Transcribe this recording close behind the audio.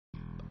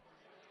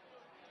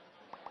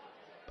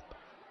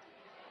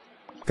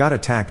Got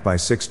attacked by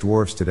 6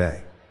 dwarves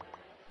today.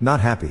 Not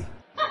happy.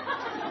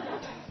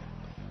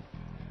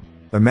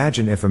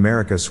 Imagine if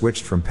America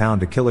switched from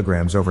pound to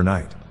kilograms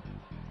overnight.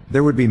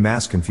 There would be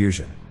mass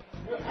confusion.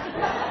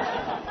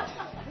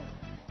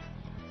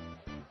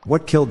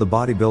 What killed the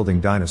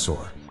bodybuilding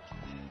dinosaur?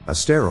 A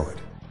steroid.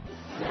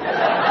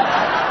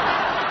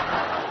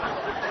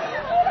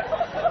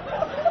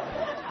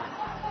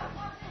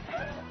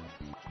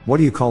 What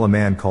do you call a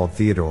man called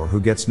Theodore who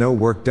gets no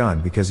work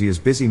done because he is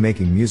busy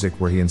making music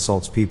where he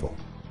insults people?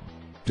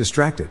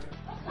 Distracted.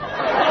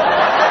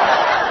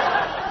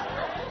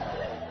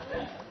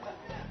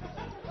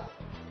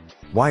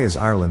 Why is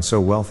Ireland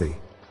so wealthy?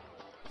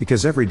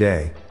 Because every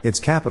day, its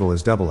capital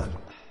is Dublin.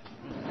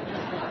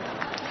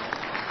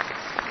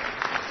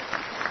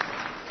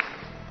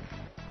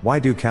 Why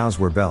do cows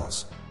wear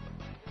bells?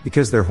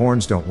 Because their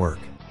horns don't work.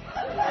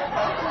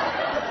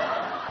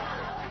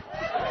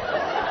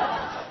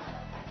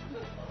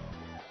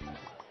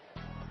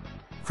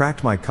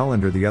 Cracked my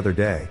colander the other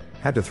day,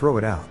 had to throw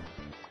it out.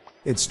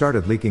 It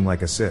started leaking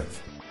like a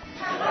sieve.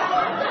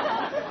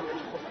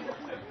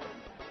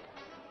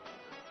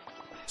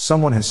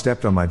 Someone has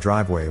stepped on my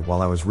driveway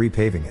while I was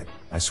repaving it,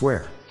 I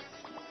swear.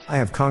 I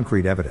have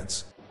concrete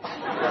evidence.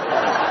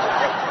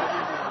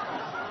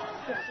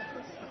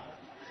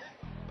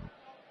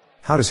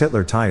 How does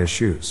Hitler tie his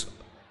shoes?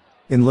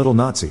 In Little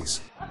Nazis.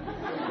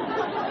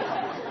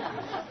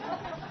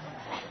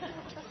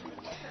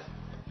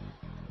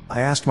 I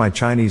asked my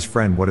Chinese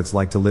friend what it's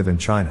like to live in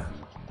China.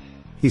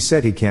 He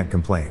said he can't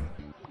complain.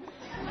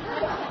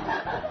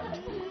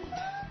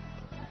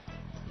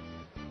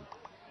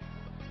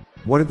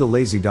 What did the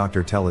lazy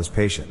doctor tell his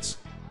patients?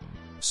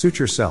 Suit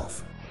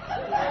yourself.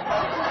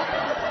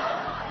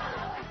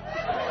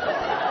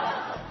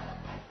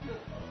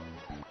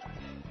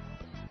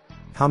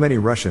 How many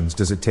Russians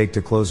does it take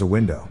to close a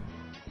window?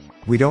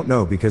 We don't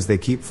know because they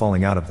keep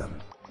falling out of them.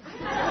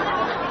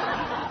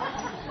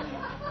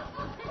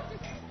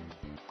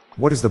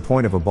 What is the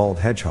point of a bald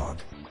hedgehog?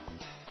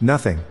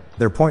 Nothing,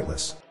 they're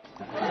pointless.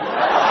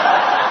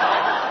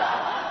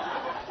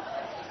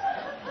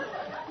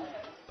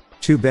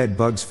 Two bed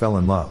bugs fell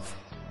in love.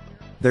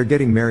 They're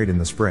getting married in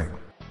the spring.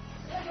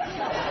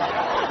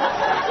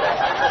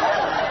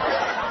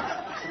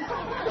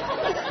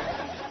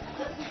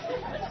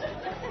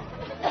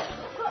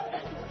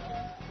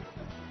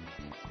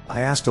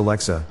 I asked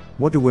Alexa,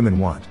 what do women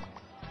want?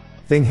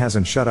 Thing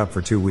hasn't shut up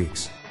for 2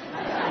 weeks.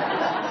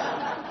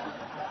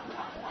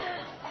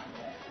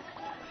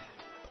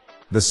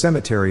 The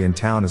cemetery in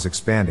town is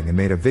expanding and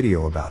made a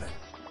video about it.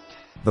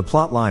 The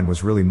plot line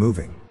was really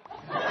moving.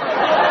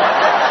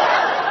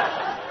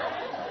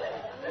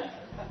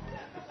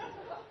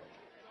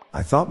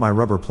 I thought my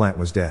rubber plant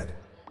was dead.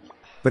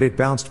 But it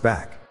bounced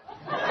back.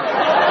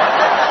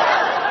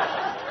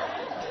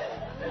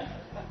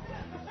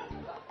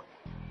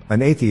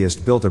 An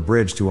atheist built a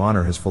bridge to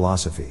honor his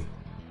philosophy.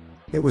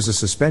 It was a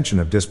suspension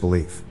of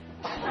disbelief.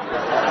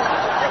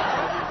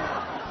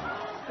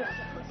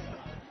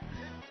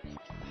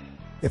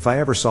 If I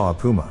ever saw a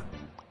puma,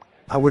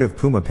 I would have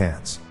puma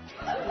pants.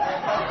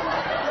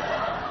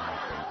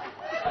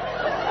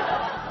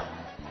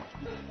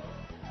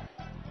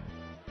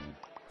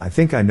 I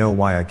think I know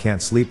why I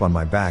can't sleep on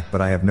my back,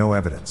 but I have no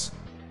evidence.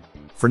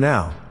 For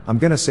now, I'm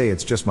gonna say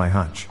it's just my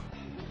hunch.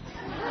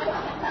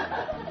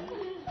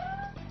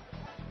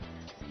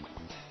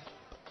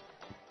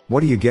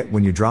 What do you get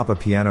when you drop a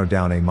piano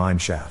down a mine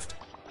shaft?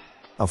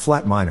 A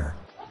flat minor.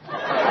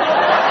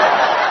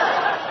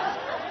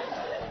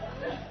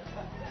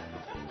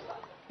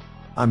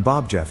 I'm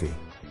Bob Jeffy.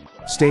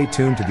 Stay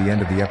tuned to the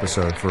end of the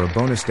episode for a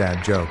bonus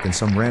dad joke and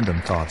some random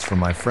thoughts from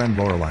my friend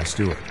Lorelei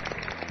Stewart.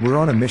 We're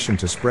on a mission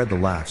to spread the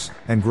laughs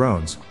and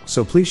groans,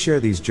 so please share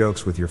these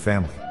jokes with your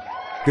family.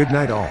 Good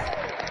night all.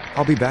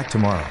 I'll be back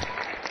tomorrow.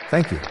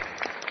 Thank you.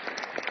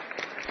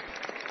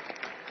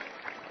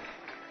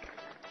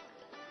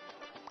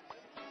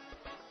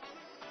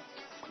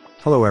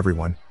 Hello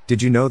everyone,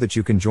 did you know that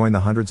you can join the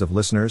hundreds of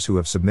listeners who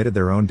have submitted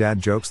their own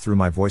dad jokes through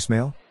my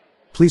voicemail?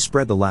 Please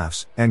spread the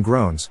laughs and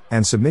groans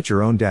and submit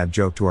your own dad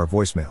joke to our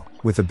voicemail,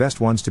 with the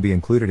best ones to be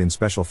included in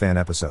special fan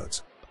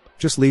episodes.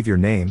 Just leave your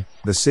name,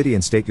 the city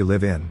and state you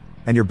live in,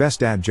 and your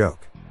best dad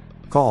joke.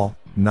 Call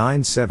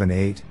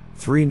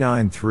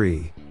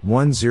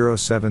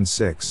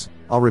 978-393-1076.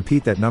 I'll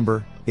repeat that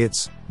number,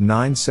 it's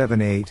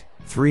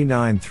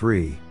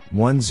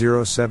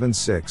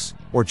 978-393-1076,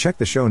 or check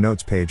the show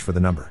notes page for the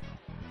number.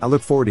 I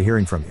look forward to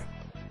hearing from you.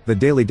 The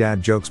Daily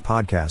Dad Jokes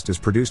podcast is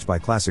produced by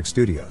Classic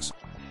Studios.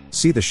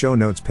 See the show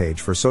notes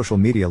page for social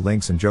media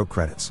links and joke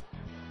credits.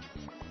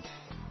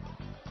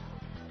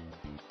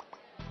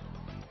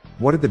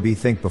 What did the bee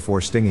think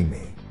before stinging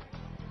me?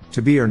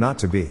 To be or not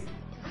to be?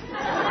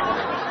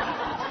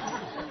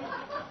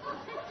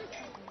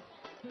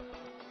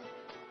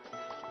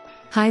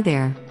 Hi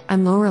there,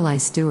 I'm Lorelei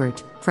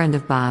Stewart, friend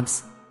of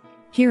Bob's.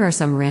 Here are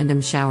some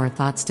random shower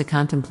thoughts to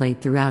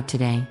contemplate throughout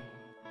today.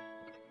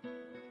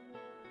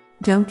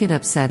 Don't get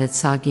upset at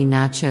soggy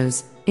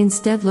nachos,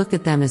 instead look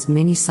at them as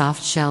mini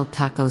soft-shell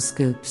taco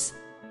scoops.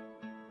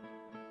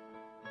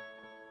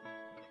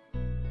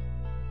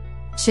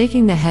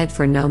 Shaking the head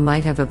for no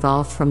might have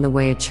evolved from the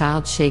way a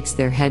child shakes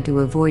their head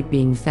to avoid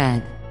being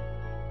fed.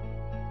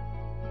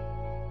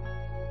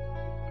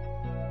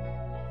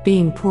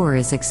 Being poor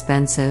is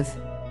expensive.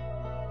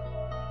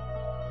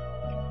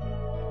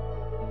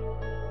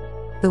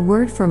 The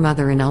word for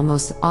mother in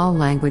almost all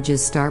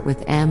languages start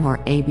with M or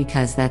A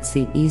because that's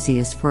the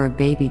easiest for a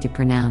baby to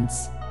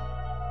pronounce.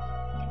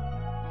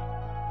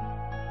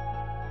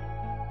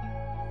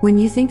 When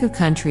you think of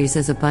countries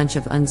as a bunch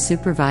of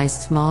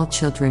unsupervised small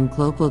children,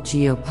 global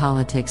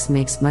geopolitics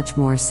makes much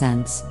more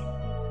sense.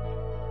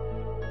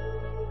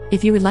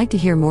 If you would like to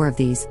hear more of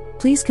these,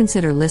 please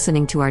consider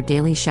listening to our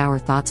Daily Shower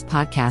Thoughts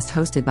podcast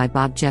hosted by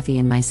Bob Jeffy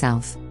and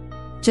myself.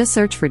 Just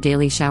search for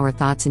Daily Shower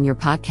Thoughts in your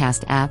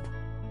podcast app.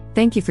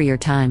 Thank you for your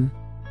time.